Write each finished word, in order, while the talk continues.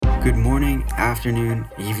Good morning, afternoon,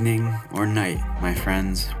 evening, or night, my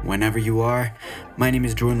friends, whenever you are. My name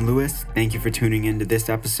is Jordan Lewis. Thank you for tuning in to this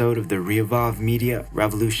episode of the Re-Evolve Media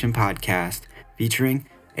Revolution podcast featuring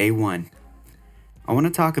Aye1ne. I want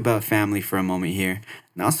to talk about family for a moment here,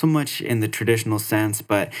 not so much in the traditional sense,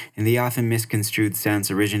 but in the often misconstrued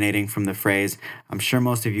sense originating from the phrase I'm sure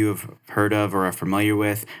most of you have heard of or are familiar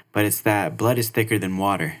with, but it's that blood is thicker than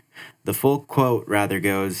water. The full quote rather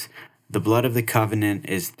goes, "The blood of the covenant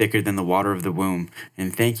is thicker than the water of the womb."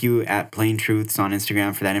 And thank you at Plain Truths on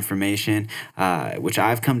Instagram for that information, which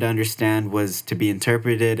I've come to understand was to be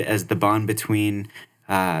interpreted as the bond between,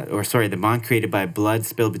 the bond created by blood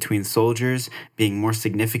spilled between soldiers being more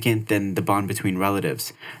significant than the bond between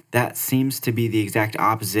relatives. That seems to be the exact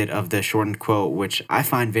opposite of the shortened quote, which I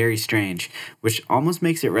find very strange, which almost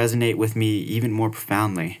makes it resonate with me even more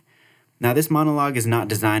profoundly. Now, this monologue is not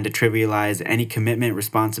designed to trivialize any commitment,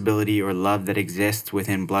 responsibility, or love that exists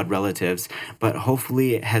within blood relatives, but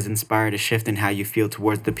hopefully it has inspired a shift in how you feel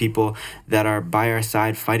towards the people that are by our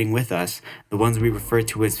side fighting with us, the ones we refer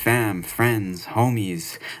to as fam, friends,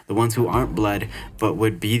 homies, the ones who aren't blood but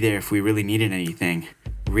would be there if we really needed anything.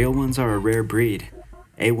 Real ones are a rare breed.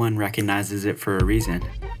 Aye1ne recognizes it for a reason.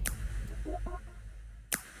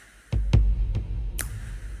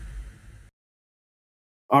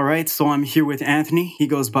 All right, so I'm here with Anthony. He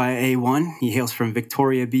goes by Aye1ne. He hails from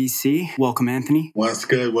Victoria, BC. Welcome, Anthony. What's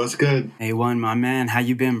good? Aye1ne, my man. How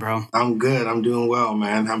you been, bro? I'm good. I'm doing well,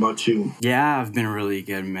 man. How about you? Yeah, I've been really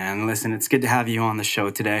good, man. Listen, it's good to have you on the show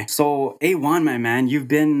today. So, Aye1ne, my man, you've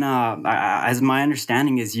been, as my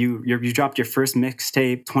understanding is, you dropped your first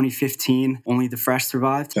mixtape 2015, Only the Fresh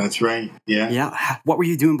Survived. That's right. Yeah. Yeah. What were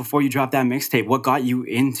you doing before you dropped that mixtape? What got you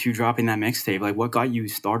into dropping that mixtape? Like, what got you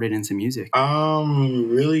started into music?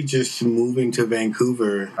 Really just moving to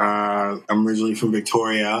Vancouver. I'm originally from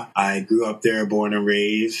Victoria. I grew up there, born and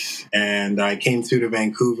raised, and I came through to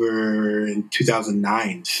Vancouver in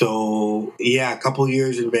 2009. So yeah, a couple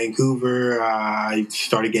years in Vancouver. I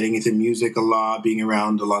started getting into music a lot, being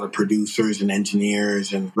around a lot of producers and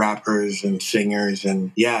engineers and rappers and singers,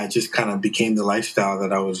 and yeah, it just kind of became the lifestyle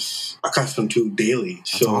that I was accustomed to daily.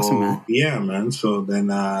 That's awesome, man. Yeah, man. So then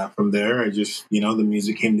from there, I just, the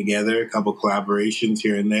music came together, a couple collaborations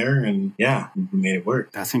here and there, and yeah, we made it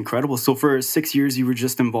work. That's incredible. So for 6 years, you were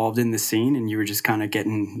just involved in the scene and you were just kind of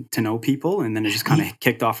getting to know people, and then it just kind of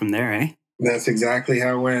kicked off from there, eh? That's exactly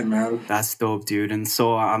how it went, man. That's dope, dude. And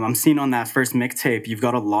so I'm seeing on that first mixtape, you've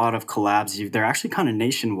got a lot of collabs. They're actually kind of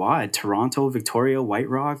nationwide. Toronto, Victoria, White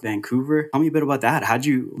Rock, Vancouver. Tell me a bit about that. How'd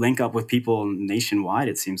you link up with people nationwide,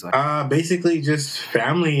 it seems like? Basically just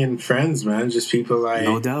family and friends, man. Just people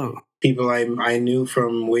No doubt. People I knew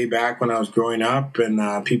from way back when I was growing up,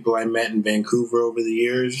 and people I met in Vancouver over the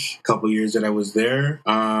years, a couple years that I was there.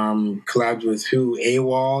 Collabed with who?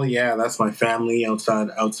 AWOL, yeah, that's my family outside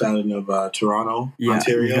of Toronto,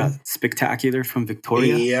 Ontario. You got Spectacular from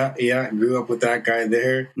Victoria. Yeah, grew up with that guy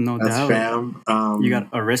there. No that's doubt. Fam. You got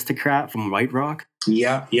Aristocrat from White Rock.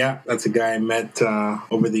 Yeah, that's a guy I met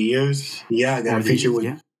over the years. Yeah, I got a feature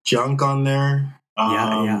with Junk on there.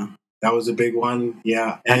 Yeah. That was a big one,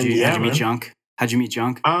 yeah. How'd you meet Junk? How'd you meet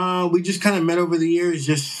Junk? We just kind of met over the years,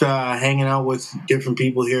 just hanging out with different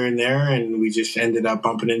people here and there, and we just ended up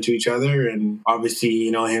bumping into each other. And obviously,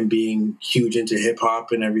 him being huge into hip hop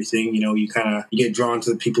and everything, you get drawn to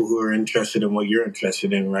the people who are interested in what you're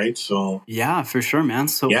interested in, right? So yeah, for sure, man.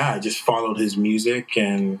 So yeah, I just followed his music,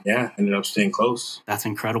 and yeah, ended up staying close. That's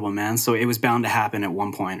incredible, man. So it was bound to happen at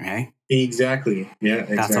one point, right? Exactly. Yeah,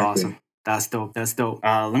 exactly. That's awesome. That's dope.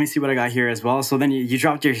 Let me see what I got here as well. So then you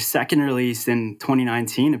dropped your second release in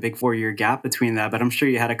 2019, a big 4-year gap between that, but I'm sure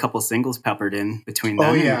you had a couple singles peppered in between them.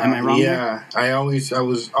 Oh yeah, am I wrong? Yeah, I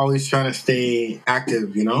was always trying to stay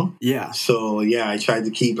active, Yeah. So yeah, I tried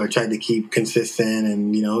to keep consistent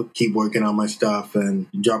and keep working on my stuff and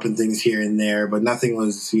dropping things here and there, but nothing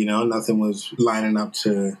was lining up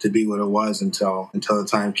to be what it was until the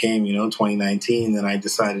time came, 2019. Then I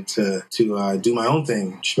decided to do my own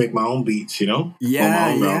thing, just make my own beats,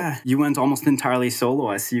 Yeah. You went almost entirely solo.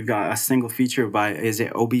 I see you've got a single feature by, is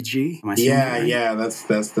it OBG? Yeah, that's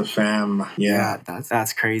the fam. Yeah,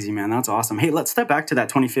 that's crazy, man. That's awesome. Hey, let's step back to that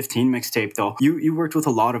 2015 mixtape though. You worked with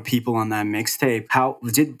a lot of people on that mixtape. How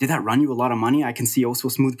did that run you a lot of money? I can see Also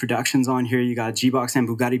Smooth Productions on here. You got G-Box and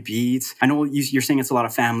Bugatti Beats. I know you're saying it's a lot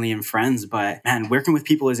of family and friends, but man, working with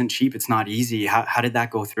people isn't cheap. It's not easy. How did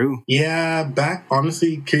that go through? Yeah,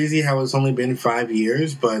 honestly, crazy how it's only been 5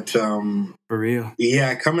 years, but For real.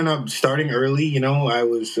 Yeah, coming up, starting early,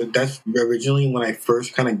 that's originally when I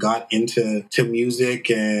first kind of got into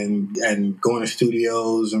music and going to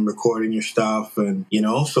studios and recording your stuff. And,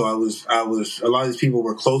 so I was, a lot of these people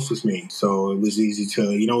were close with me. So it was easy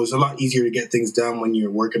to, it was a lot easier to get things done when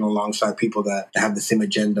you're working alongside people that have the same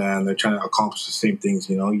agenda and they're trying to accomplish the same things,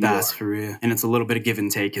 That's for real. And it's a little bit of give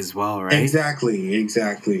and take as well, right? Exactly.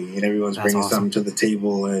 And everyone's bringing something to the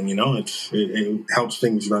table and, it helps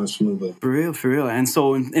things run smoothly. For real. And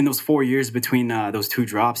so in those 4 years between those two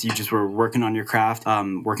drops, you just were working on your craft,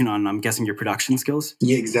 working on, I'm guessing, your production skills?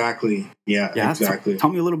 Yeah, exactly. Yeah, exactly. Tell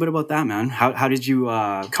me a little bit about that, man. How did you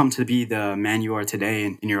come to be the man you are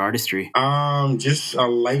today in your artistry? Just a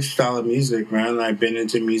lifestyle of music, man. I've been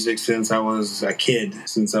into music since I was a kid,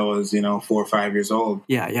 since I was, 4 or 5 years old.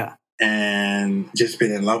 Yeah. And just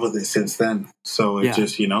been in love with it since then. So it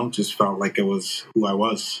just felt like it was who I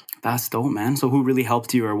was. That's dope, man. So who really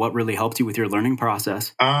helped you or what really helped you with your learning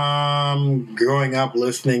process? Growing up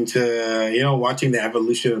listening to, watching the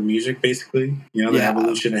evolution of music, basically, the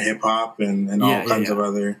evolution of hip hop and all kinds of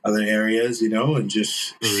other areas, and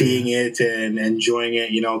just seeing it and enjoying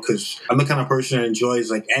it, because I'm the kind of person that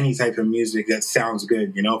enjoys like any type of music that sounds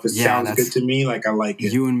good, if it sounds good to me, like I like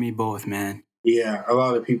it. You and me both, man. Yeah, a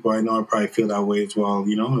lot of people I know probably feel that way as well.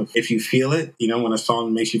 If you feel it, when a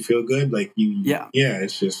song makes you feel good, like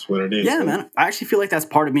it's just what it is. Yeah, man. I actually feel like that's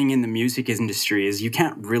part of being in the music industry is you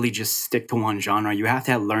can't really just stick to one genre. You have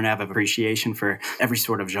to learn to have appreciation for every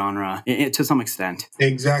sort of genre to some extent.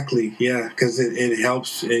 Exactly. Yeah, because it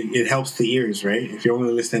helps. It helps the ears, right? If you're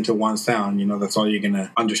only listening to one sound, that's all you're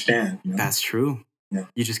gonna understand. That's true. Yeah.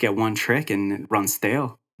 You just get one trick and it runs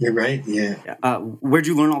stale. You're right. Yeah. Where'd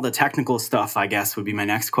you learn all the technical stuff? I guess would be my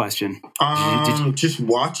next question. Just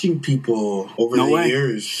watching people over the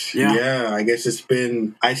years. Yeah. I guess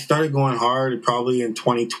I started going hard probably in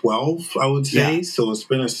 2012. I would say. Yeah. So it's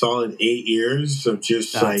been a solid 8 years of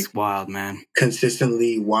just that's wild, man.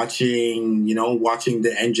 Consistently watching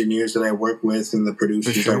the engineers that I work with and the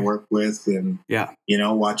producers I work with, and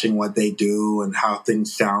watching what they do and how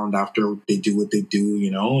things sound after they do what they do.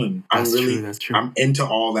 And that's true. I'm into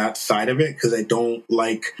all that side of it because I don't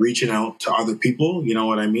like reaching out to other people. You know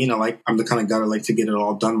what I mean? I'm the kind of guy that like to get it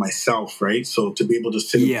all done myself, right? So to be able to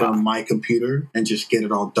sit in front of my computer and just get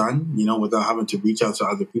it all done, without having to reach out to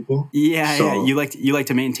other people. Yeah. You like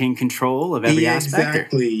to maintain control of every aspect.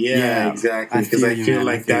 Exactly. Exactly. Because I feel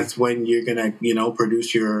like that's when you're gonna,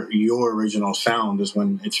 produce your original sound is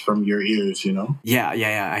when it's from your ears.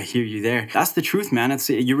 Yeah. I hear you there. That's the truth, man.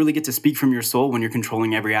 You really get to speak from your soul when you're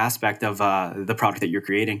controlling every aspect of the product that you're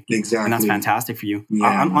creating. Exactly. And that's fantastic for you.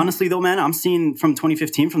 Yeah, honestly, though, man, I'm seeing from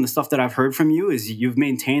 2015, from the stuff that I've heard from you, is you've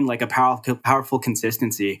maintained like a powerful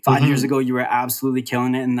consistency. 5 years ago, you were absolutely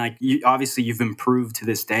killing it. And like, obviously, you've improved to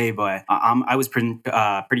this day. But I was pretty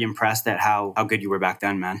impressed at how good you were back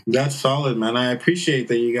then, man. That's solid, man. I appreciate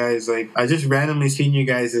that you guys, I just randomly seen you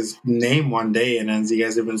guys' name one day. And as you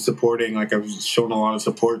guys have been supporting, I've shown a lot of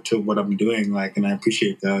support to what I'm doing. And I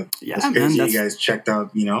appreciate that. Yeah, it's crazy you guys checked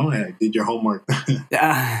out, did your homework.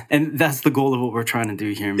 And that's the goal of what we're trying to do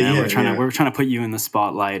here, man. We're trying to put you in the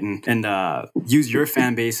spotlight and use your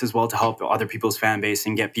fan base as well to help other people's fan base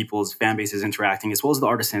and get people's fan bases interacting as well as the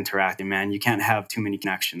artists interacting, man. You can't have too many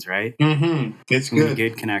connections, right? Mm-hmm. It's too many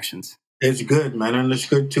good connections. It's good, man. And it's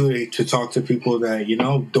good, too, to talk to people that,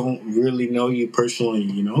 don't really know you personally,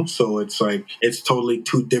 So it's totally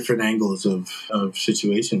two different angles of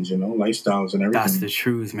situations, lifestyles and everything. That's the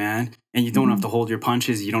truth, man. And you don't have to hold your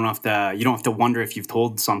punches. You don't have to wonder if you've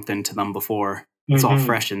told something to them before. It's all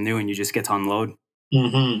fresh and new and you just get to unload.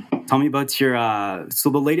 Mm-hmm. Tell me about your so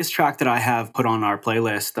the latest track that I have put on our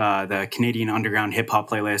playlist, the Canadian Underground Hip Hop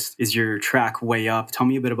playlist, is your track Way Up. Tell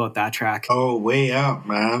me a bit about that track. Oh, Way Up,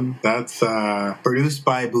 man. That's produced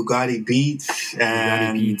by Bugatti Beats,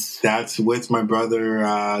 and that's with my brother,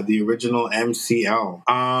 the original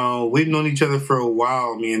MCL. We've known each other for a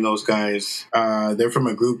while, me and those guys. They're from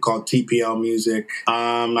a group called TPL Music.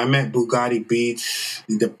 I met Bugatti Beats,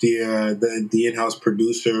 the in-house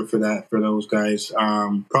producer for those guys.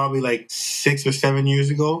 Probably 6 or 7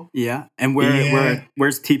 years ago. Yeah. And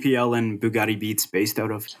where's TPL and Bugatti Beats based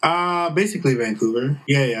out of? Basically Vancouver.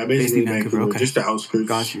 Yeah, basically Vancouver. Okay. Just the outskirts.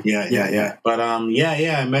 Got you. Yeah. But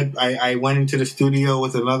I went into the studio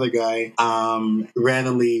with another guy.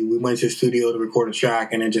 Randomly we went to the studio to record a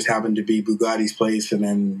track and it just happened to be Bugatti's place, and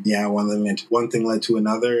then one thing led to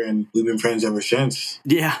another and we've been friends ever since.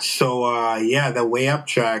 Yeah. So the Way Up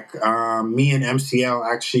track, me and MCL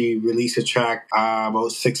actually released a track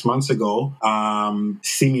about 6 months ago.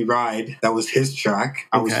 See Me Ride, that was his track.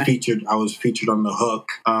 I was featured on the hook.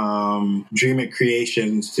 Dream It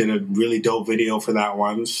Creations did a really dope video for that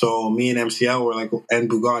one. So me and MCL were like, and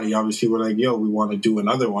Bugatti obviously were like, yo, we want to do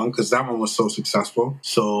another one because that one was so successful.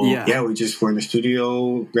 So we just were in the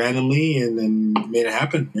studio randomly and then made it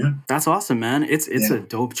happen. Yeah, that's awesome, man. It's a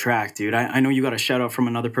dope track, dude. I know you got a shout out from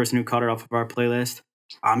another person who caught it off of our playlist.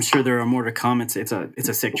 I'm sure there are more to come. It's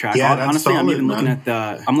a sick track. Yeah, honestly, I'm even looking at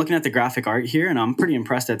the graphic art here, and I'm pretty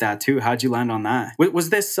impressed at that too. How'd you land on that?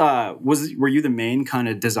 Were you the main kind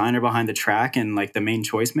of designer behind the track and like the main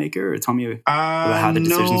choice maker? Or tell me about how the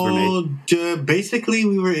decisions were made. Basically,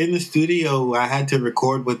 we were in the studio. I had to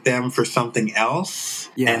record with them for something else,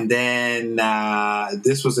 and then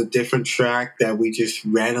this was a different track that we just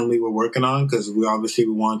randomly were working on because we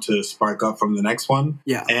want to spark up from the next one.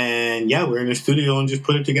 Yeah, and we're in the studio and just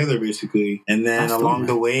put it together basically. And then along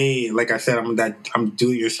the way, like I said, I'm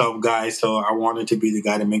do-it-yourself guy, so I wanted to be the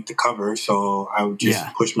guy to make the cover. So I would just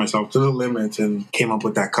push myself to the limits and came up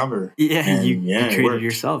with that cover. Yeah, and you created it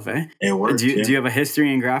yourself, eh? It worked. Do you have a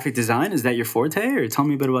history in graphic design? Is that your forte, or tell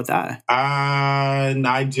me a bit about that? I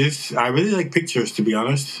really like pictures, to be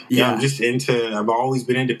honest. Yeah, I've always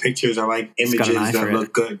been into pictures. I like images that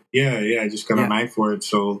look good. Yeah, I just got an eye for it.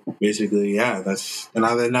 So basically, that's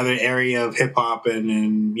another area of hip hop and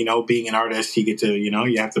being an artist, you get to,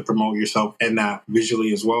 you have to promote yourself and that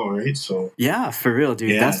visually as well, right? So for real,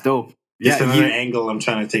 dude. That's dope. Just another angle I'm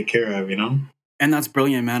trying to take care of, And that's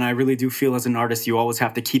brilliant, man. I really do feel as an artist, you always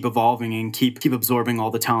have to keep evolving and keep absorbing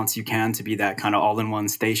all the talents you can to be that kind of all-in-one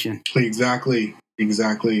station. Exactly. You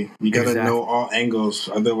got to know all angles.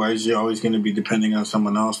 Otherwise, you're always going to be depending on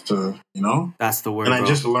someone else to, That's the word, And I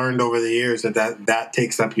just learned over the years that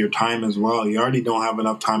takes up your time as well. You already don't have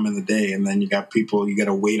enough time in the day. And then you got people, you got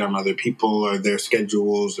to wait on other people or their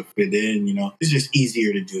schedules to fit in, It's just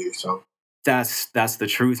easier to do yourself. That's the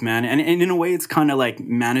truth, man. And in a way, it's kind of like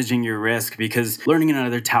managing your risk because learning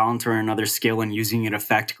another talent or another skill and using it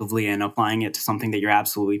effectively and applying it to something that you're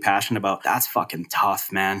absolutely passionate about, that's fucking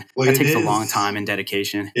tough, man. That takes a long time and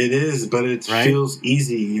dedication. It is, but it feels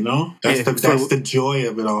easy, That's the joy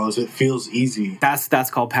of it all, is it feels easy. That's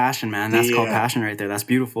called passion, man. That's called passion right there. That's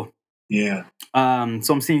beautiful. Yeah.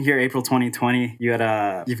 So I'm seeing here April 2020,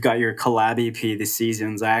 you've got your collab EP, The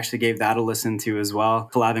Seasons. I actually gave that a listen to as well.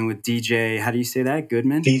 Collabing with DJ, how do you say that?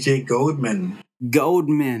 Goodman? DJ Goldman.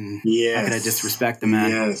 Yes. How could I disrespect the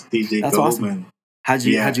man? Yes, DJ That's Goldman. Awesome. How'd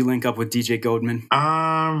you link up with DJ Goldman?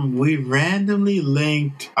 We randomly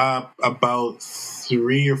linked up about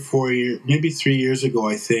 3 or 4 years, maybe 3 years ago,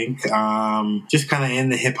 I think. Just kind of in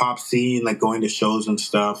the hip hop scene, like going to shows and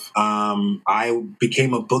stuff. I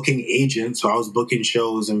became a booking agent, so I was booking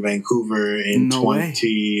shows in Vancouver in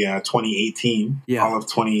 2018. All of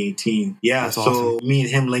 2018. Yeah, That's so awesome. Me and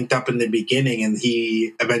him linked up in the beginning, and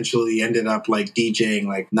he eventually ended up like DJing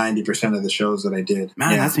like 90% of the shows that I did.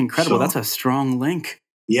 Man, that's incredible. That's a strong link.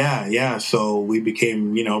 Yeah. So we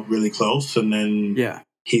became, really close, and then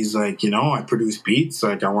he's like, I produce beats,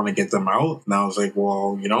 like I want to get them out. And I was like,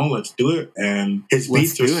 well, let's do it. And his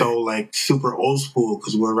beats are so like super old school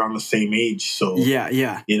because we're around the same age. So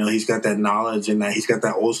he's got that knowledge and that he's got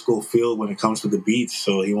that old school feel when it comes to the beats.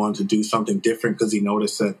 So he wanted to do something different because he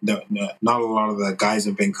noticed that not a lot of the guys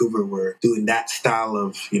in Vancouver were doing that style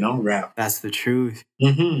of, rap. That's the truth.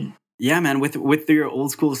 Mm-hmm. Yeah, man, with your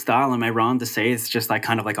old school style, am I wrong to say it's just like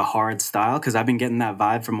kind of like a hard style? Because I've been getting that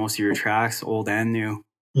vibe from most of your tracks, old and new.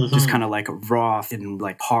 Mm-hmm. Just kind of like raw and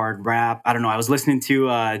like hard rap. I don't know. I was listening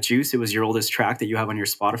to Juice. It was your oldest track that you have on your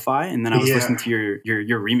Spotify, and then I was listening to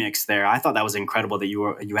your remix there. I thought that was incredible that you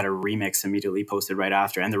had a remix immediately posted right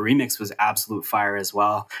after, and the remix was absolute fire as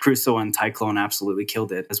well. Crusoe and Tyclone absolutely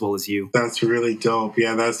killed it, as well as you. That's really dope.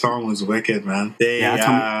 Yeah, that song was wicked, man.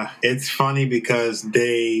 It's funny because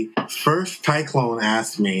first Tyclone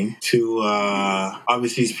asked me to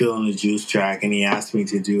obviously he's feeling the Juice track, and he asked me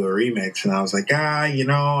to do a remix, and I was like,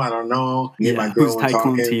 I don't know. Me and my girl were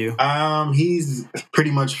talking. To you? He's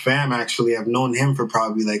pretty much fam, actually. I've known him for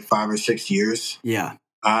probably like 5 or 6 years. Yeah.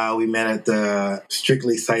 We met at the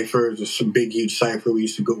Strictly Cypher. It's a big, huge cypher. We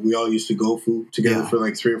all used to go together for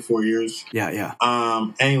like 3 or 4 years. Yeah.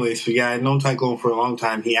 Anyway, so I'd known Tyclone for a long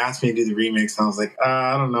time. He asked me to do the remix, and I was like,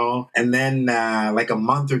 I don't know. And then like a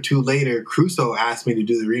month or two later, Crusoe asked me to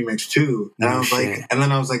do the remix too. And I was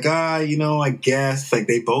like, I guess like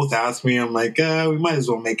they both asked me. I'm like, we might as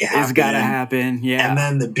well make it happen. It's gotta happen. Yeah. And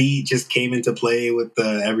then the beat just came into play with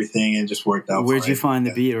the everything and just worked out. Where'd you find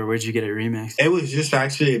the beat, or where'd you get it remixed? It was just actually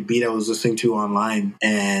actually a beat I was listening to online,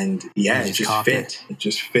 and yeah, it just fit. It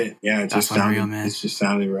just fit. Yeah, it just sounded. Man. It just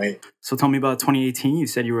sounded right. So tell me about 2018. You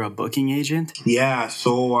said you were a booking agent. Yeah.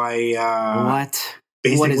 So I. What?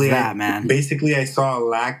 Basically, what is that, man? Basically, I saw a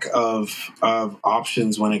lack of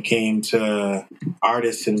options when it came to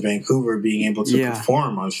artists in Vancouver being able to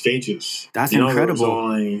perform on stages. That's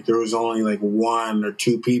incredible. There was only like 1 or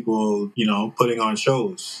 2 people, putting on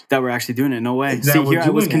shows that were actually doing it. No way. See, here I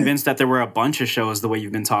was convinced that there were a bunch of shows the way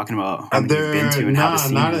you've been talking about. How many you've been to and how the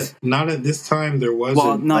scene is. Not at this time. There wasn't.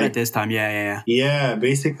 Well, not at this time. Yeah. Yeah,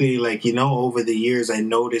 basically, over the years, I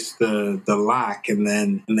noticed the lack, and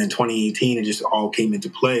then 2018, it just all came into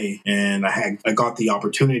play, and I got the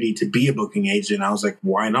opportunity to be a booking agent. I was like,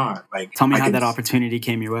 why not? Like, tell me how that opportunity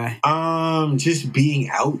came your way. Just being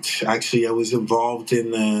out. Actually, I was involved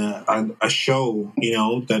in a show,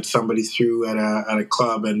 that somebody threw at a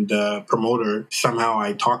club, and promoter, somehow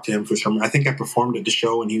I talked to him for some. I think I performed at the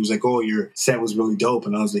show, and he was like, "Oh, your set was really dope,"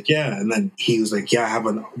 and I was like, "Yeah." And then he was like, "Yeah,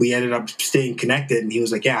 we ended up staying connected," and he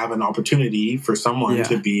was like, "Yeah, I have an opportunity for someone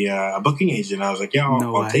to be a booking agent." I was like, "Yeah,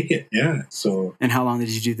 I'll take it." Yeah. So. And how long did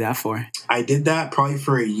you do that for? I did that probably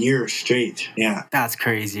for a year straight. Yeah. That's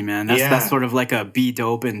crazy, man. That's sort of like a be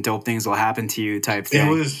dope and dope things will happen to you type thing.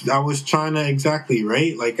 I was trying to, exactly,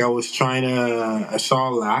 right? Like I saw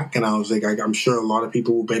a lack, and I was like, I'm sure a lot of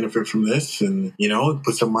people will benefit from this, and,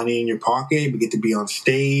 put some money in your pocket, we get to be on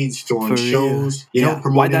stage, doing shows,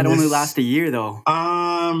 Why'd that only last a year though?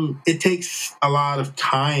 It takes a lot of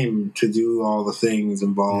time to do all the things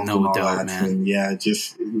involved and all that. Man. And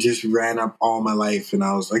just ran up all my life, and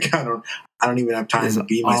I was like, I don't even have time to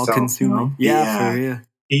be myself. All-consuming. Yeah, for real.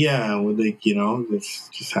 Yeah, this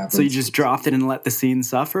just happened. So you just dropped it and let the scene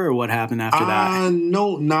suffer, or what happened after that?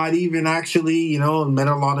 No, not even actually. Met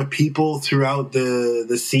a lot of people throughout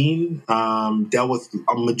the scene. Dealt with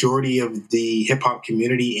a majority of the hip hop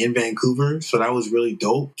community in Vancouver, so that was really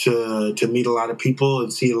dope to meet a lot of people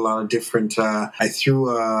and see a lot of different. I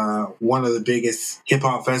threw one of the biggest hip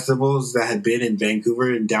hop festivals that had been in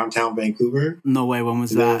Vancouver, in downtown Vancouver. No way. When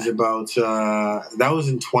was that? It was about that was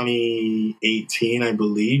in 2018, I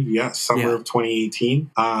believe. Summer of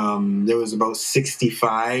 2018. There was about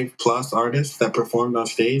 65 plus artists that performed on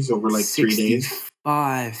stage over like 3 days.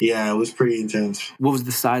 5. Yeah, it was pretty intense. What was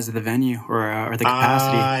the size of the venue or the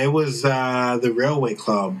capacity? It was the Railway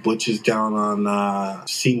Club, which is down on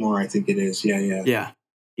Seymour, I think it is. Yeah.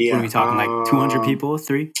 What are we talking, like 200 people?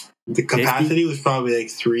 3? The capacity was probably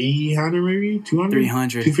like 300, maybe 200.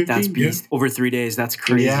 300. 250. That's beast. Over 3 days. That's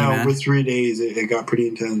crazy, man. Over 3 days, it got pretty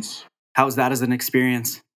intense. How was that as an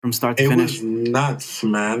experience from start to finish? It was nuts,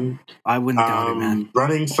 man. I wouldn't doubt it, man.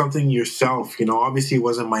 Running something yourself, obviously it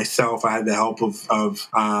wasn't myself. I had the help of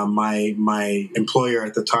my employer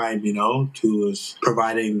at the time, who was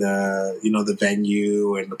providing the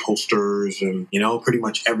venue and the posters and, pretty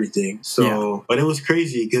much everything. So, but it was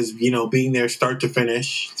crazy because, being there start to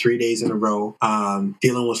finish 3 days in a row,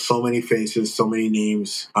 dealing with so many faces, so many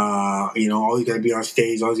names, always got to be on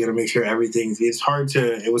stage, always got to make sure everything's, it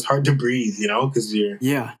was hard to breathe, because you're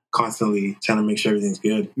constantly trying to make sure everything's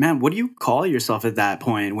good. Man, what do you call yourself at that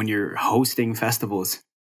point when you're hosting festivals?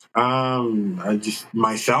 Just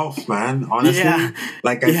myself, man. Honestly,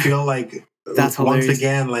 I feel like that's hilarious. Once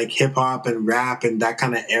again, like hip hop and rap and that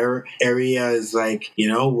kind of area is like,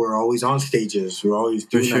 we're always on stages, we're always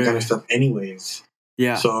doing that kind of stuff, anyways.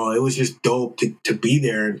 Yeah. So it was just dope to be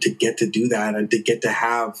there and to get to do that and to get to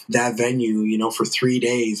have that venue, for 3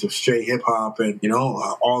 days of straight hip hop and,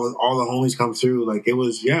 all the homies come through. Like it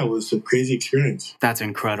was a crazy experience. That's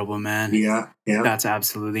incredible, man. Yeah. That's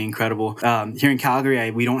absolutely incredible. Here in Calgary,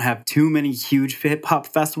 we don't have too many huge hip hop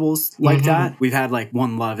festivals like that. We've had like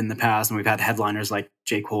One Love in the past, and we've had headliners like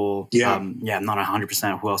J. Cole. I'm not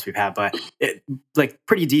 100% who else we've had, but like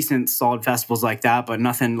pretty decent, solid festivals like that. But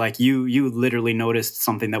nothing like you literally noticed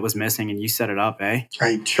something that was missing and you set it up, eh?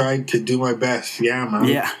 I tried to do my best. Yeah, man.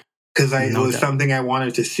 Yeah. Because it was something I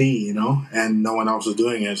wanted to see, and no one else was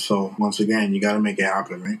doing it. So once again, you got to make it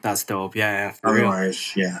happen, right? That's dope. Yeah.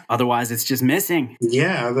 Otherwise, it's just missing.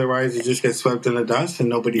 Yeah. Otherwise, it just gets swept in the dust and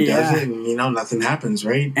nobody does it, and nothing happens,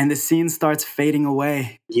 right? And the scene starts fading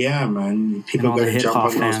away. Yeah, man. People got to jump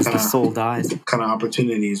on those the soul dies. Kind of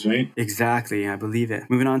opportunities, right? Exactly. I believe it.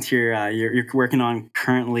 Moving on to your, you're working on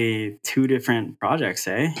currently 2 different projects,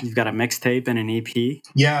 eh? You've got a mixtape and an EP.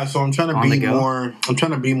 Yeah. So I'm trying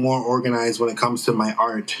to be more more organized when it comes to my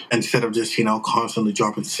art instead of just, constantly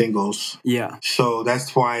dropping singles. Yeah. So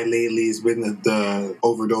that's why lately it's been the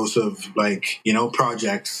overdose of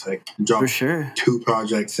projects. Like dropped For sure. 2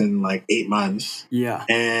 projects in like 8 months. Yeah.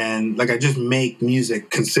 And like I just make music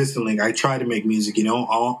consistently. I try to make music,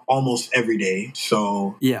 almost every day.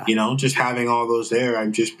 So, yeah. Just having all those there,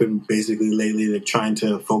 I've just been basically lately like trying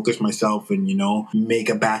to focus myself and, make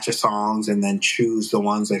a batch of songs and then choose the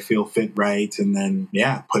ones I feel fit right. And then,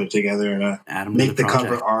 put it together and make the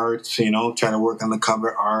cover art, try to work on the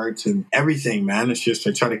cover art and everything, man. It's just,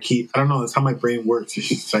 I try to keep, I don't know, that's how my brain works. It's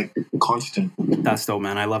just like constant. That's dope,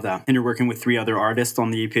 man. I love that. And you're working with 3 other artists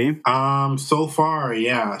on the EP? So far,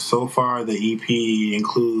 the EP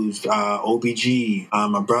includes OBG,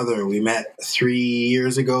 my brother. We met 3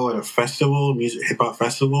 years ago at a festival, hip hop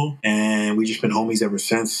festival, and we just been homies ever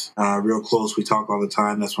since. Real close. We talk all the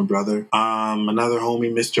time. That's my brother. Another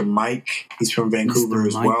homie, Mr. Mike. He's from Vancouver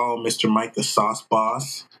as well. Mr. Mike, the Sauce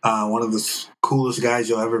Boss. One of the coolest guys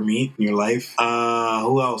you'll ever meet in your life.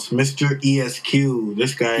 Who else? Mr. ESQ.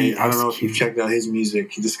 This guy, ESQ. I don't know if you've checked out his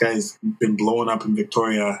music. This guy's been blowing up in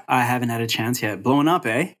Victoria. I haven't had a chance yet. Blowing up,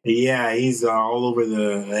 eh? Yeah, he's all over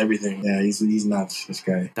the everything. Yeah, he's nuts, this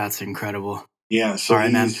guy. That's incredible. Yeah, so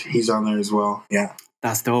he's on there as well. Yeah.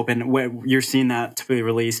 That's dope. And you're seeing that to be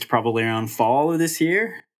released probably around fall of this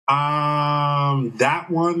year? That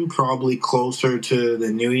one probably closer to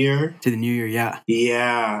the new year. To the new year, yeah.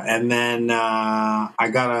 Yeah, and then I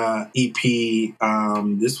got a EP.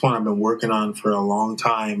 This one I've been working on for a long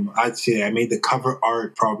time. I'd say I made the cover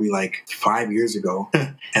art probably like 5 years ago,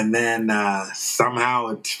 and then somehow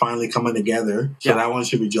it's finally coming together. So that one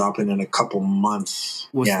should be dropping in a couple months.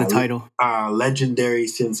 What's the title? Legendary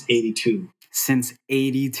Since '82. Since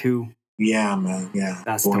 '82. Yeah, man. Yeah,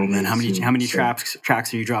 that's dope, man. How many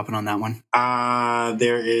tracks are you dropping on that one?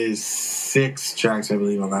 There is 6 tracks, I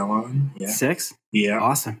believe, on that one. Yeah. 6? Yeah.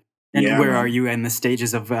 Awesome. And where are you in the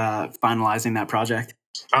stages of finalizing that project?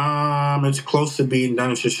 It's close to being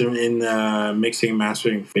done. It's just in the mixing and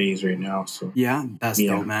mastering phase right now. So yeah, that's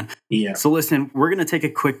dope, man. Yeah. So listen, we're gonna take a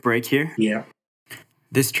quick break here. Yeah.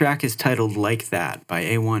 This track is titled "Like That" by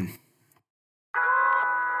Aye1ne.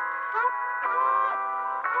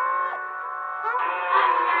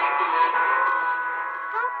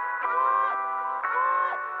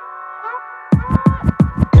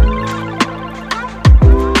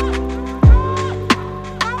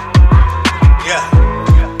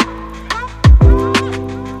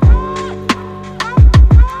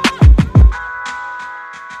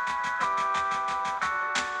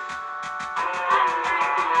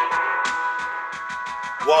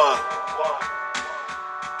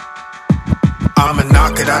 I'ma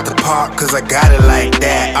knock it out the park, cause I got it like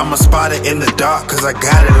that. I'ma spot it in the dark, cause I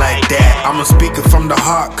got it like that. I'ma speak it from the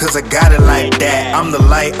heart, cause I got it like that. I'm the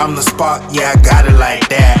light, I'm the spark, yeah, I got it like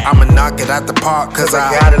that. I'ma knock it out the park, cause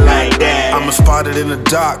I got it like that. I'ma spot it in the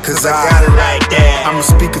dark, cause I got it like that. I'ma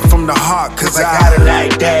speak it from the heart, cause I got it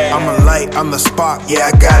like that. I'm a light, I'm the spark, yeah,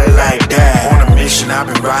 I got it like that. On a mission,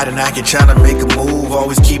 I've been riding, I can tryna make a move.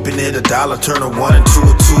 Always keeping it $1, turn a 1 into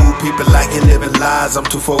a 2. People like you living lies, I'm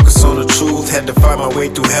too focused on the truth. Had to find my way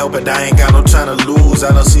through hell, but I ain't got no time to lose.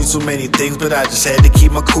 I done seen so many things, but I just had to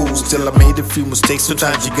keep my cool. Still I made a few mistakes,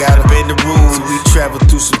 sometimes you gotta bend the rules. We traveled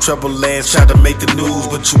through some troubled lands, try to make the news,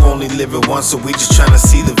 but you only live it once, so we just tryna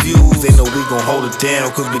see the views. They know we gon' hold it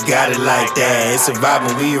down, cause we got it like that. It's a vibe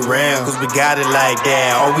when we around, cause we got it like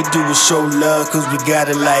that. All we do is show love, cause we got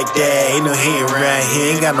it like that. Ain't no hating around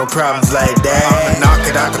here, ain't got no problems like that. I'ma knock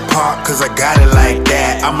it out the park, cause I got it like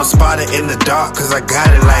that. I'ma spot it in the dark, cause I got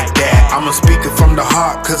it like that. I'ma speak it from the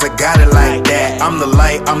heart, cause I got it like that. I'm the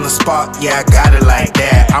light, I'm the spark, yeah, I got it like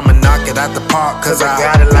that. I'ma knock it out the park, cause I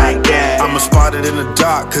got it like that. I'ma spot it in the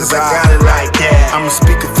dark, cause I got it like that. I'ma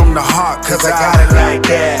speak it from the heart, cause I got it like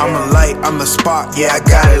that. I'm the light, I'm the spark, yeah, I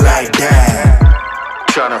got it like that.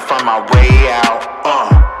 Tryna find my way out,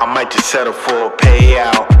 I might just settle for a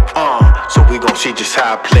payout, so we gon' see just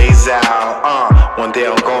how it plays out, one day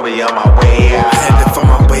I'm gon' be on my way out. Had to find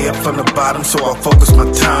my way up from the bottom, so I focus my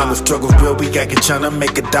time. The struggle's real, we got get tryna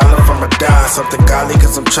make $1 from a dime. Something godly,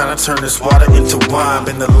 cause I'm tryna turn this water into wine.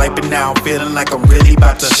 Been the light, but now I'm feeling like I'm really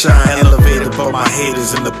about to shine. Elevated above my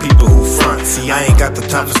haters and the people who front. See, I ain't got the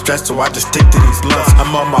time to stress, so I just stick to these blunts.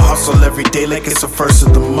 I'm on my hustle every day like it's the first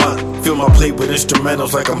of the month. Fill my plate with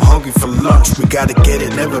instrumentals like I'm hungry for lunch. We gotta get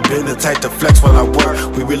it, never been the type to flex while I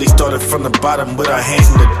work. We really started from the bottom with our hands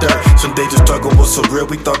in the dirt. Some days the struggle was so real,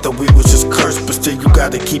 we thought that we was just cursed. But still you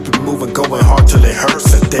gotta keep it moving, going hard till it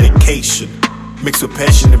hurts. That's dedication. Mixed with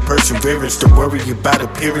passion and perseverance. Don't worry about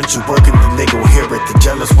appearance. You're working and they gon' hear it. The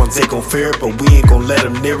jealous ones, they gon' fear it, but we ain't gon' let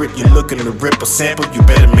them near it. You're looking to rip a sample, you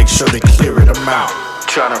better make sure they clear it. I'm out.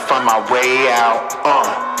 Tryna find my way out,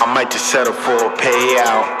 I might just settle for a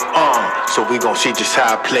payout, so we gon' see just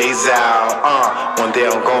how it plays out, one day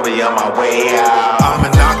I'm gon' be on my way out.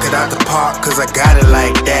 I'ma knock it out the park, cause I got it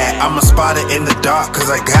like that. I'ma spot it in the dark,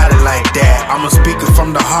 cause I got it like that. I'ma speak it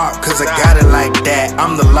from the heart, cause I got it like that.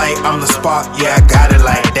 I'm the light, I'm the spark, yeah, I got it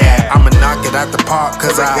like that. I'ma knock it out the park,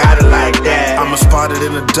 cause I got it like that. I'ma spot it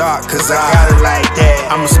in the dark, cause I got it like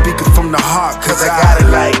that. I'ma speak it from the heart, cause I got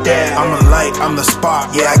it like that. I'm the light, I'm the spark,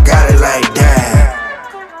 yeah, I got it like that.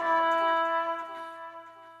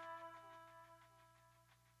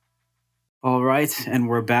 All right, and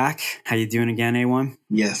we're back. How you doing again, A1?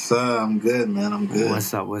 Yes, sir. I'm good, man. I'm good.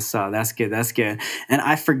 What's up? That's good. And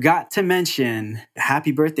I forgot to mention,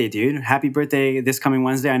 happy birthday, dude. Happy birthday this coming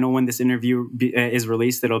Wednesday. I know when this interview is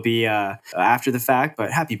released, it'll be after the fact,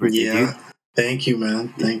 but happy birthday, dude. Thank you,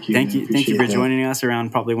 man. Thank you. Thank you for joining us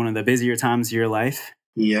around probably one of the busier times of your life.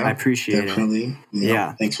 Yeah, I appreciate definitely. it.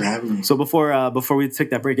 Yeah. Thanks for having me. So before we took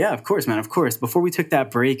that break, yeah, of course, man, of course. Before we took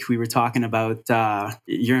that break, we were talking about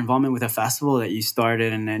your involvement with a festival that you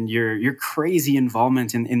started, and your crazy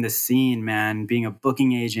involvement in the scene, man, being a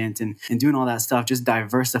booking agent and doing all that stuff, just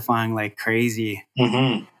diversifying like crazy.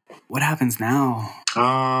 Mm-hmm. What happens now?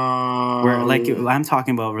 Where like I'm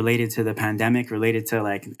talking about related to the pandemic, related to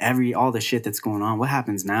like all the shit that's going on. What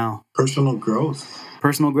happens now? Personal growth.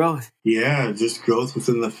 Yeah, just growth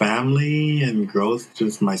within the family and growth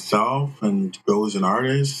just myself and grow as an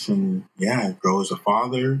artist and grow as a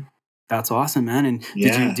father. That's awesome, man. And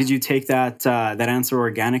did you take that answer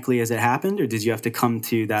organically as it happened, or did you have to come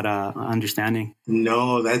to that understanding?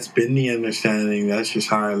 No, that's been the understanding. That's just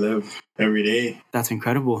how I live every day. That's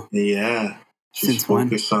incredible. Yeah. Just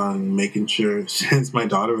focus on making sure since my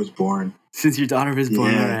daughter was born. Since your daughter was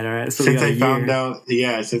born, all right. So since I found out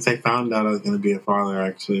I was going to be a father,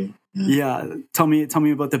 actually. Yeah. Tell me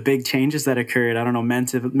about the big changes that occurred. I don't know,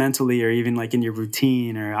 mentally, or even like in your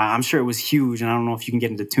routine. Or I'm sure it was huge, and I don't know if you can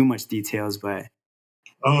get into too much details, but.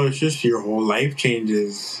 Oh, it's just your whole life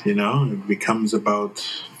changes. It becomes about.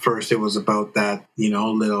 First, it was about that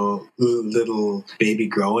little baby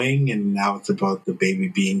growing, and now it's about the baby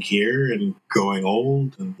being here and growing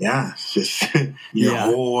old, and it's just your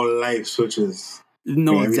whole life switches.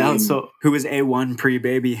 No doubt. So, who was A1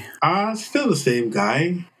 pre-baby? Still the same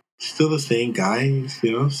guy. Still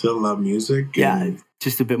love music.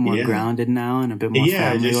 Just a bit more grounded now and a bit more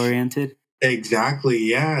family oriented. Exactly.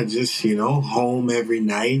 Yeah. Just, home every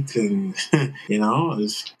night and,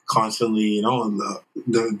 it's constantly,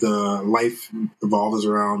 the life revolves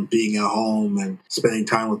around being at home and spending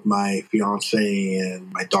time with my fiance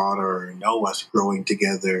and my daughter and us growing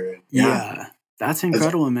together. And, that's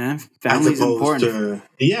incredible, man. Family's important.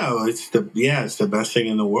 It's the best thing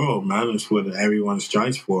in the world, man. It's what everyone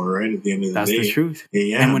strives for, right? At the end of the day. That's the truth.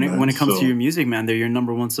 Yeah. And when it comes to your music, man, they're your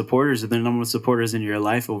number one supporters. They're number one supporters in your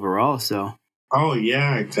life overall. So. Oh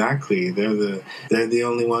yeah, exactly. They're the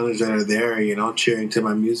only ones that are there, cheering to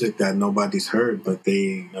my music that nobody's heard, but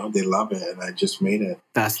they love it, and I just made it.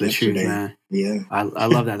 That's the truth, man. Yeah, I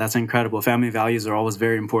love that. That's incredible. Family values are always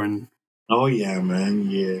very important. Oh yeah, man.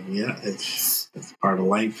 Yeah. It's part of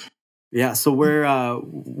life. Yeah. So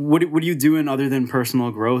what are you doing other than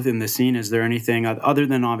personal growth in the scene? Is there anything other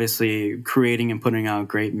than obviously creating and putting out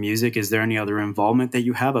great music? Is there any other involvement that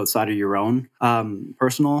you have outside of your own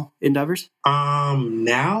personal endeavors?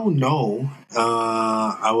 Now, no.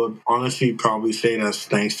 I would honestly probably say that's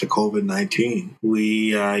thanks to COVID-19.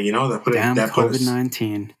 We,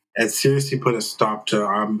 COVID-19. It seriously put a stop to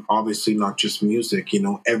obviously not just music,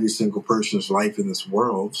 every single person's life in this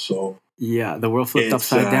world. So yeah, the world flipped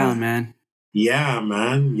upside down, man. Yeah,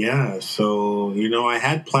 man. Yeah. So, I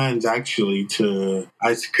had plans actually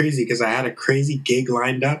it's crazy because I had a crazy gig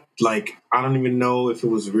lined up. Like, I don't even know if it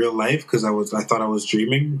was real life because I thought I was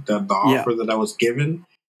dreaming, the offer that I was given.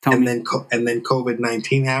 Then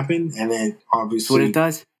COVID-19 happened, and then obviously what it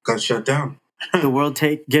does. Got shut down. The world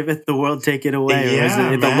giveth, the world take it away. Or is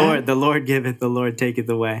it the Lord giveth, the Lord taketh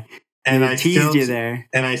away. And I teased you there.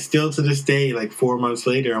 And I still, to this day, like 4 months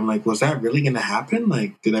later, I'm like, was that really going to happen?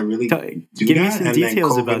 Like, did I really do that? Give me some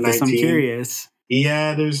details about this. I'm curious.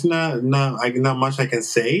 Yeah, there's not much I can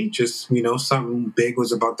say. Just, something big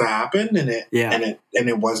was about to happen, and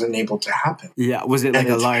it wasn't able to happen. Yeah, was it like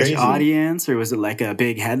a large audience, or was it like a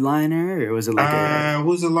big headliner, or was it like it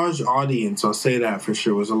was a large audience. I'll say that for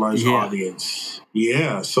sure. It was a large audience.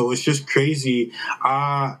 Yeah, so it's just crazy.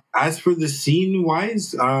 As for the scene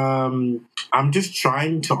wise, I'm just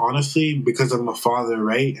trying to honestly, because I'm a father,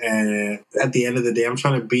 right? And at the end of the day, I'm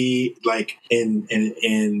trying to be like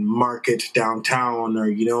in market downtown,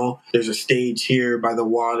 or there's a stage here by the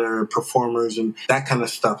water, performers and that kind of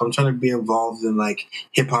stuff. I'm trying to be involved in like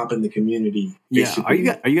hip hop in the community. Yeah, Basically.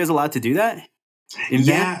 are you guys allowed to do that?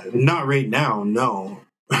 Yeah, not right now. No.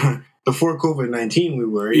 Before COVID-19, we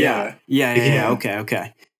were. Yeah.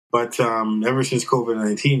 Okay. But ever since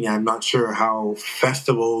COVID-19, yeah, I'm not sure how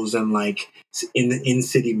festivals and like in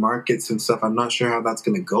city markets and stuff, I'm not sure how that's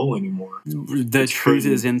going to go anymore. The truth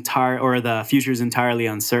is the future is entirely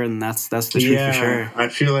uncertain. That's the truth for sure. I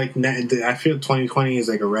feel like 2020 is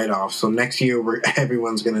like a write-off. So next year,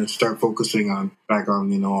 everyone's going to start focusing back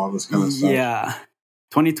on all this kind of stuff. Yeah.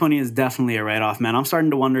 2020 is definitely a write-off, man. I'm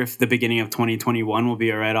starting to wonder if the beginning of 2021 will be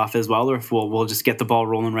a write-off as well, or if we'll just get the ball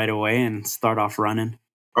rolling right away and start off running.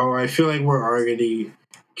 Oh, I feel like we're already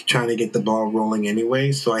trying to get the ball rolling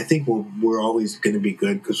anyway. So I think we're always going to be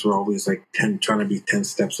good because we're always like trying to be 10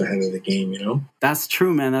 steps ahead of the game, That's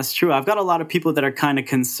true, man. That's true. I've got a lot of people that are kind of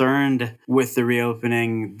concerned with the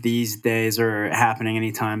reopening these days or happening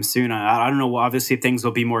anytime soon. I don't know. Obviously, things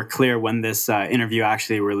will be more clear when this interview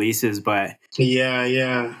actually releases, but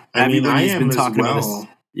yeah. Everybody's been talking about this.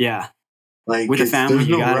 Yeah. Like with the family, there's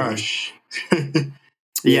no you gotta rush.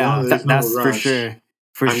 That's rush. for sure.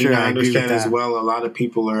 For sure, I agree with understand that. as well. A lot of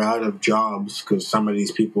people are out of jobs because some of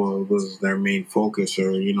these people was their main focus,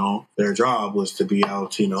 or their job was to be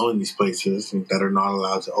out, in these places that are not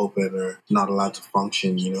allowed to open or not allowed to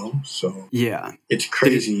function. So yeah, it's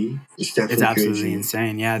crazy. It's definitely it's absolutely crazy.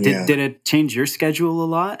 insane. Yeah. Did it change your schedule a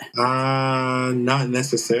lot? Not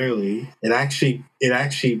necessarily. It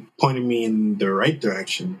actually pointed me in the right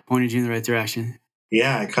direction. Pointed you in the right direction.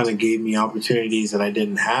 Yeah, it kind of gave me opportunities that I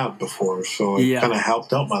didn't have before. So it kind of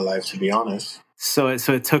helped out my life, to be honest. So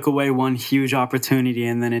it took away one huge opportunity,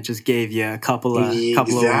 and then it just gave you a couple of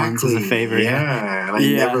ones as a favor. Yeah. And I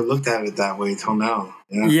never looked at it that way till now.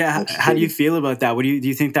 Yeah. How do you feel about that? Do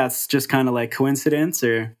you think that's just kind of like coincidence,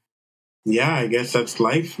 or? Yeah, I guess that's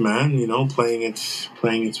life, man. Playing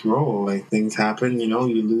its role. Like things happen. You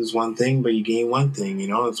lose one thing, but you gain one thing.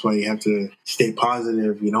 That's why you have to stay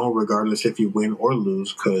positive. Regardless if you win or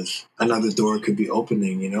lose, because another door could be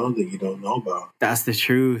opening. That you don't know about. That's the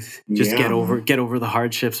truth. Just get over the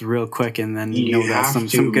hardships real quick, and then you that some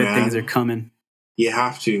good things are coming. You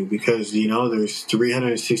have to, because there's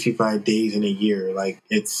 365 days in a year. Like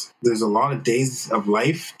there's a lot of days of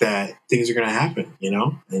life that things are going to happen,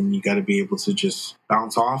 and you got to be able to just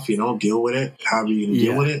bounce off, deal with it, how you can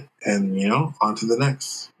deal with it, and on to the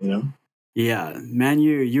next. Yeah, man,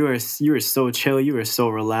 you are so chill. You are so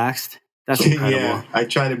relaxed. That's incredible. Yeah, I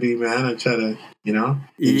try to be, man. I try to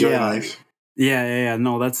enjoy life. Yeah.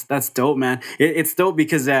 No, that's dope, man. It's dope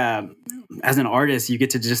because as an artist, you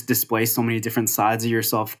get to just display so many different sides of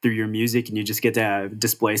yourself through your music, and you just get to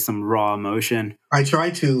display some raw emotion. I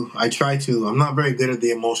try to. I'm not very good at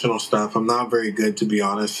the emotional stuff. I'm not very good, to be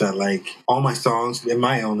honest, at like all my songs, in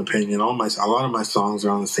my own opinion, a lot of my songs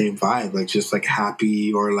are on the same vibe, like just like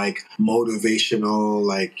happy or like motivational,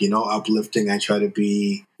 like, uplifting. I try to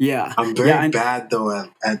be. Yeah. I'm very bad though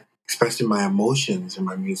at expressing my emotions in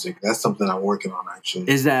my music. That's something I'm working on, actually.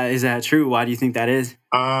 Is that true? Why do you think that is?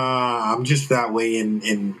 I'm just that way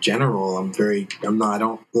in general. I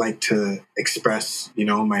don't like to express,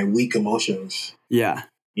 my weak emotions. Yeah.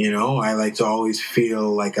 I like to always feel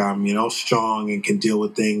like I'm, strong and can deal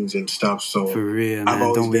with things and stuff. So for real, I've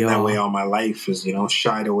always been that way all my life, is,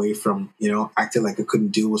 shied away from, acting like I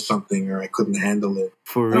couldn't deal with something or I couldn't handle it.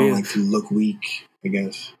 For real. I don't like to look weak, I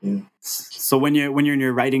guess. Yeah. So when you're in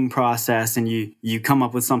your writing process and you come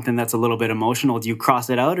up with something that's a little bit emotional, do you cross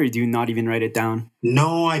it out or do you not even write it down?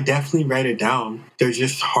 No, I definitely write it down. They're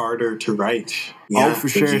just harder to write. Yeah, for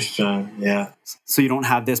sure. Yeah. So you don't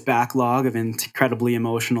have this backlog of incredibly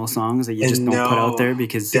emotional songs that you just don't put out there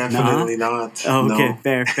because definitely not. Oh, okay,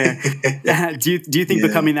 fair. Do you think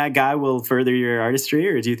becoming that guy will further your artistry,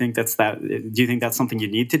 or do you think that's something you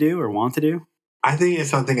need to do or want to do? I think it's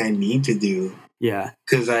something I need to do. Yeah.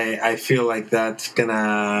 Because I feel like that's going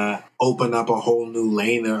to open up a whole new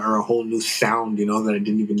lane or a whole new sound, that I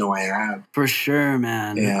didn't even know I had. For sure,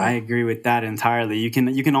 man. Yeah. I agree with that entirely. You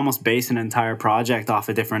can almost base an entire project off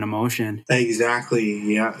a different emotion.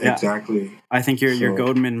 Exactly. Yeah. Exactly. I think your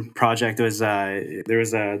Goldman project was, there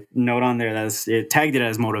was a note on there it tagged it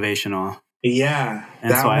as motivational. Yeah,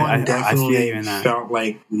 And so that one I feel you definitely in that. felt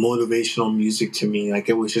like motivational music to me. Like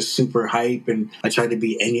it was just super hype, and I tried to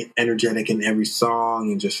be energetic in every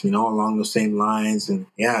song, and just along those same lines. And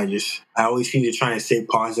yeah, I always seem to try and say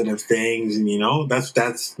positive things, and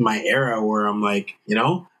that's my era where I'm like,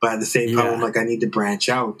 but at the same time, I'm like, I need to branch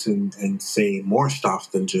out and say more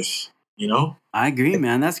stuff than just. I agree,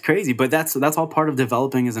 man. That's crazy, but that's all part of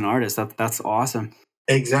developing as an artist. That's awesome.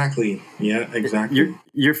 Exactly. Yeah, exactly.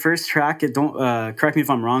 Your first track, it don't correct me if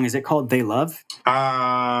I'm wrong, is it called They Love?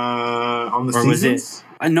 On the Or was it seasons?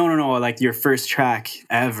 no, like your first track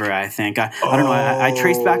ever, I think. I don't know. I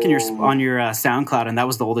traced back on your SoundCloud, and that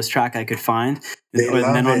was the oldest track I could find. They And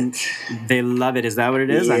then love it. They Love It. Is that what it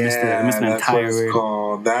is? I missed it. I missed Yeah, an that's what entire it's word.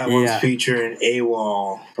 called. That one's featuring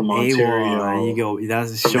Aye1ne from Ontario. There you go.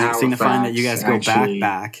 That's From signifying that you guys go Halifax,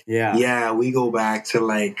 back. Yeah. Yeah, we go back to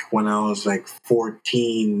like when I was like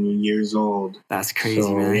 14 years old. That's crazy,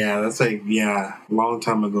 so, man. Yeah, that's like, a long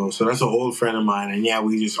time ago. So that's an old friend of mine. And yeah,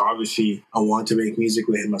 we just obviously, I wanted to make music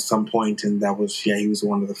with him at some point, and that was, he was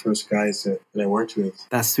one of the first guys that I worked with.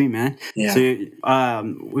 That's sweet, man. Yeah. So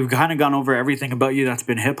we've kind of gone over everything about you that's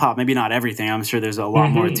been hip hop. Maybe not everything. I'm sure there's a lot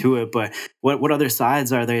more to it. But what other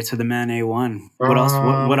sides are there to the man Aye1ne?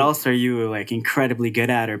 What else are you like incredibly good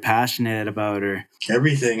at or passionate about or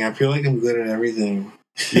everything? I feel like I'm good at everything.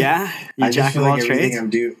 Yeah, you jack of all trades.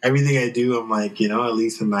 Everything I do, I'm like, at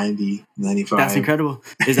least a 90, 95. That's incredible.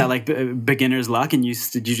 Is that like beginner's luck, and you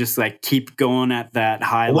just like keep going at that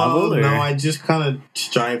high level? Or? No, I just kind of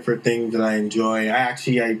strive for things that I enjoy.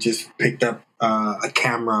 I just picked up a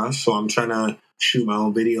camera, so I'm trying to shoot my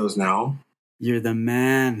own videos now. You're the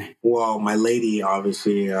man. Well, my lady,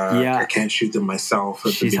 obviously, I can't shoot them myself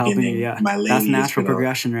at she's the beginning. Helping you, yeah. My lady, that's natural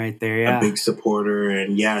progression right there. Yeah, a big supporter,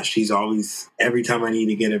 and she's always, every time I need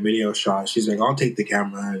to get a video shot, she's like, "I'll take the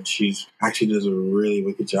camera," and she's actually does a really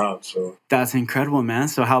wicked job. So that's incredible, man.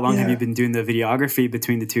 So how long have you been doing the videography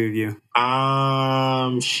between the two of you?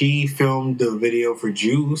 She filmed the video for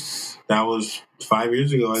Juice. That was 5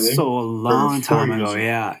 years ago, I think. So a long time ago,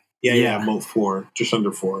 yeah. Yeah, about 4, just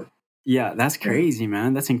under 4. Yeah, that's crazy,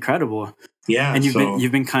 man. That's incredible. Yeah, and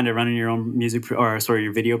you've been kind of running your own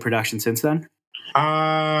your video production since then.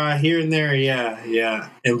 Here and there, yeah.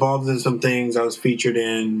 Involved in some things. I was featured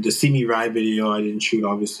in the See Me Ride video. I didn't shoot,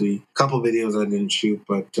 obviously. A couple videos I didn't shoot,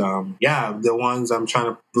 but the ones I'm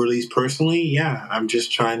trying to release personally, I'm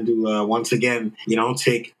just trying to once again,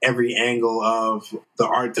 take every angle of the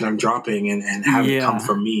art that I'm dropping and have it come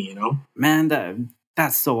from me. Man,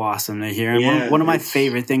 that's so awesome to hear. And one of my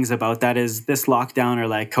favorite things about that is this lockdown or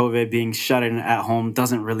like COVID being shut in at home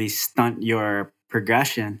doesn't really stunt your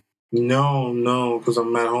progression. No, because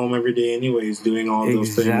I'm at home every day anyways, doing all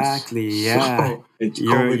those things. Exactly, yeah. So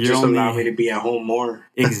COVID just allowed me to be at home more.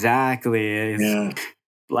 Exactly. It's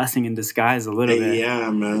blessing in disguise a little bit. Yeah,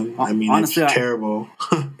 man. I mean, honestly, it's terrible.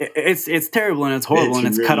 It's terrible and it's horrible and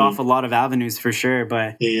it's really cut off a lot of avenues for sure.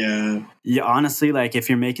 But honestly, like if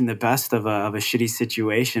you're making the best of a shitty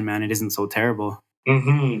situation, man, it isn't so terrible.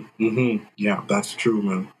 Yeah, that's true,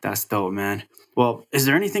 man. That's dope, man. Well, is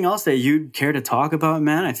there anything else that you'd care to talk about,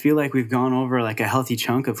 man? I feel like we've gone over like a healthy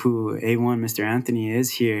chunk of who Aye1ne, Mr. Anthony, is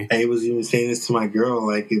here. I was even saying this to my girl,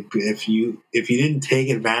 like if you didn't take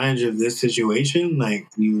advantage of this situation, like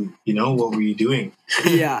what were you doing?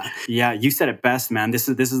 Yeah. You said it best, man. This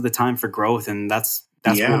is the time for growth, and that's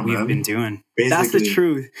what we've been doing. Basically. That's the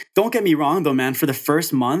truth. Don't get me wrong, though, man. For the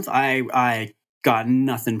first month, I got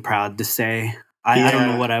nothing proud to say. I don't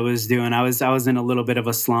know what I was doing. I was in a little bit of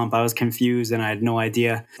a slump. I was confused and I had no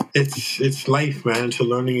idea. It's life, man. It's a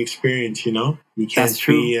learning experience, You can't That's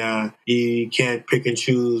true. You can't pick and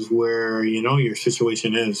choose where, your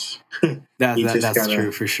situation is. That's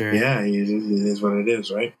true for sure. Yeah, it is what it is,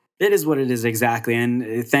 right? It is what it is, exactly.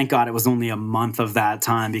 And thank God it was only a month of that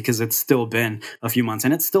time because it's still been a few months.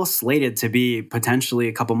 And it's still slated to be potentially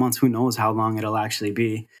a couple months. Who knows how long it'll actually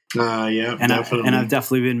be. Definitely. I've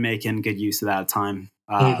definitely been making good use of that time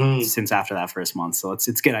since after that first month. So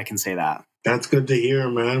it's good I can say that. That's good to hear,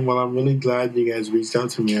 man. Well, I'm really glad you guys reached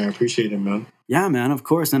out to me. I appreciate it, man. Yeah, man, of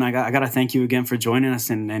course. And I got to thank you again for joining us.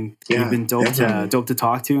 And you've been dope to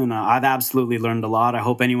talk to. And I've absolutely learned a lot. I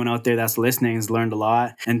hope anyone out there that's listening has learned a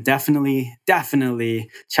lot. And definitely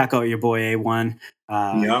check out your boy Aye1ne.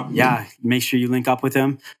 Make sure you link up with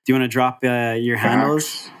him. Do you want to drop your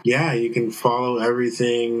handles? Yeah, you can follow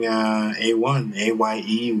everything Aye1ne,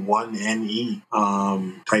 Aye1ne.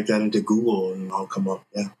 Type that into Google and I'll come up.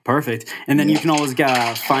 Yeah, perfect. And then you can always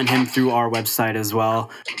find him through our website as well.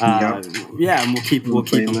 And we'll keep him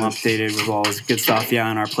updated with all his good stuff. Yeah,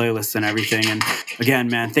 on our playlists and everything. And again,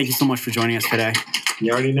 man, thank you so much for joining us today.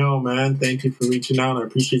 You already know, man. Thank you for reaching out. I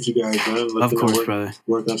appreciate you guys, man. Of course, brother.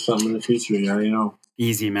 Work on something in the future. You already know.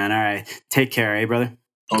 Easy, man. All right. Take care, eh, brother?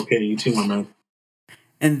 Okay, you too, my man.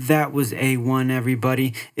 And that was Aye1ne,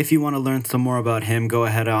 everybody. If you want to learn some more about him, go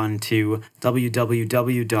ahead on to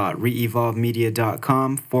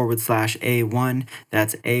www.reevolvemedia.com/Aye1ne.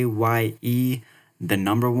 That's AYE, the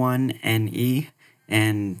number 1, NE.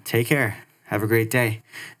 And take care. Have a great day.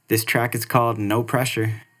 This track is called No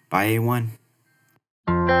Pressure by Aye1ne.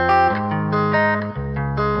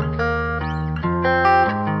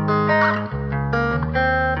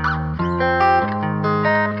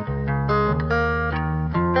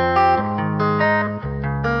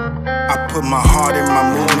 Put my heart in my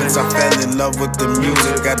movements, I fell in love with the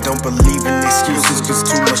music. I don't believe in excuses, cause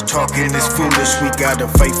too much talking is foolish. We gotta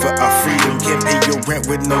fight for our freedom. Can't pay your rent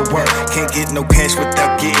with no work. Can't get no cash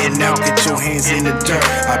without getting out. Get your hands in the dirt.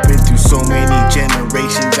 I've been through so many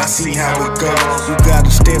generations, I see how it goes. You gotta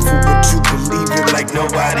stand for what you believe in like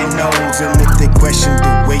nobody knows. And if they question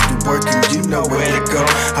the way you working, you know where to go.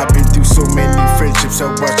 I've been through so many friendships, I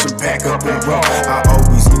watch them pack up and roll. I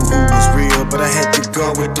always knew who was real, but I had to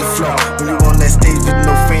go with the flow. When you on that stage with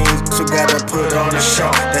no fans, so gotta put on a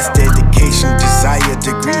show. That's dedication, desire,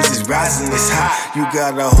 degrees is rising, it's high. You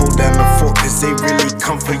gotta hold down the fort, cause they really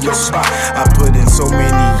come for your spot. I put in so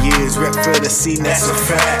many years, rep for the scene, that's a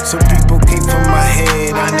fact. Some people came from my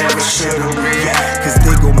head, I never should've react. Cause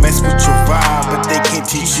they gon' mess with your vibe, but they can't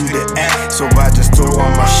teach you to act. So I just throw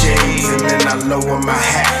on my shades, and then I lower my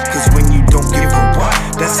hat. Cause when you don't give a what,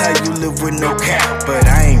 that's how you live with no cap. But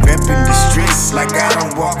I ain't reppin' the streets, like I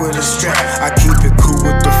don't walk with a strap. I keep it cool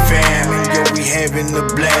with the fam, and yo, we having a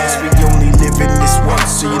blast. We only living this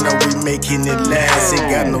once, so you know we making it last.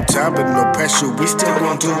 Ain't got no time but no pressure, we still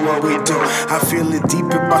gon' do what we do. I feel it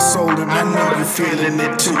deep in my soul, and I know you feeling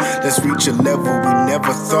it too. Let's reach a level we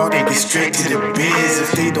never thought and get straight to the biz.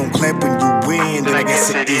 If they don't clap when you win, then I guess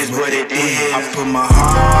it is what it is. I put my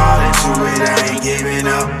heart into it, I ain't giving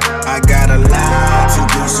up. I got a lot to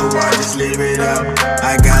do, so I just live it up.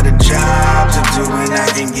 I got a job to do, and I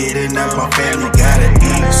can get enough. My family gotta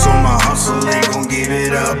eat, so my hustle ain't gon' give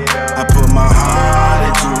it up. I put my heart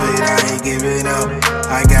into it, I ain't giving up.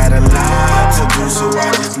 I got a lot to do, so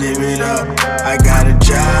I just live it up. I got a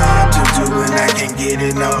job to do, and I can't get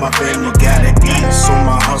enough. My family gotta eat, so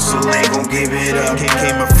my hustle ain't gon' give it up.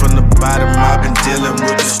 Came up from the bottom, I've been dealing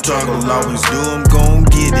with the struggle. Always knew I'm gon'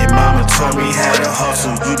 get it. Mama told me how to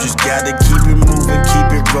hustle. You just gotta keep it moving,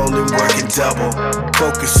 keep it rolling, working double.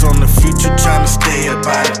 Focus on the future, trying to stay up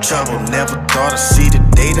out of trouble. Never thought I'd see the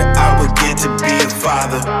day that I would get to be a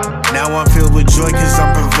father. Now I'm filled with joy, cause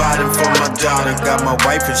I'm providing for my daughter. Got my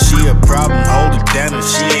wife and she a problem, hold it down and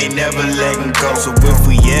she ain't never letting go. So if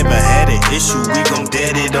we ever had an issue, we gon'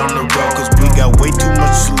 dead it on the road. Cause we got way too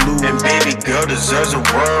much to lose, and baby girl deserves a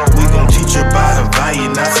world. We gon' teach her about her value,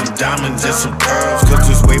 not some diamonds and some pearls. Cause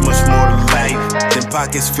there's way much more to life than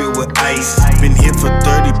pockets filled with ice. Been here for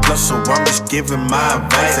 30 plus, so I'm just giving my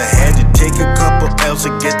advice. I had to take a couple L's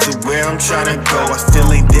to get to where I'm trying to go. I still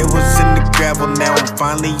ain't there, was in the gravel, now I'm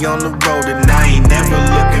finally on the road. And I ain't never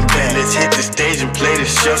looking back. Let's hit the stage and play the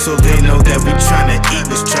show, so they know that we tryna eat,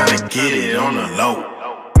 just tryna get it on the low.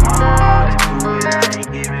 I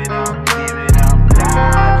ain't giving up, giving up.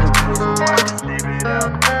 Life to do, so I just live it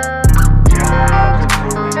up. Job to do,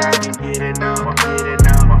 and I can get enough, give it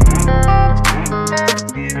up.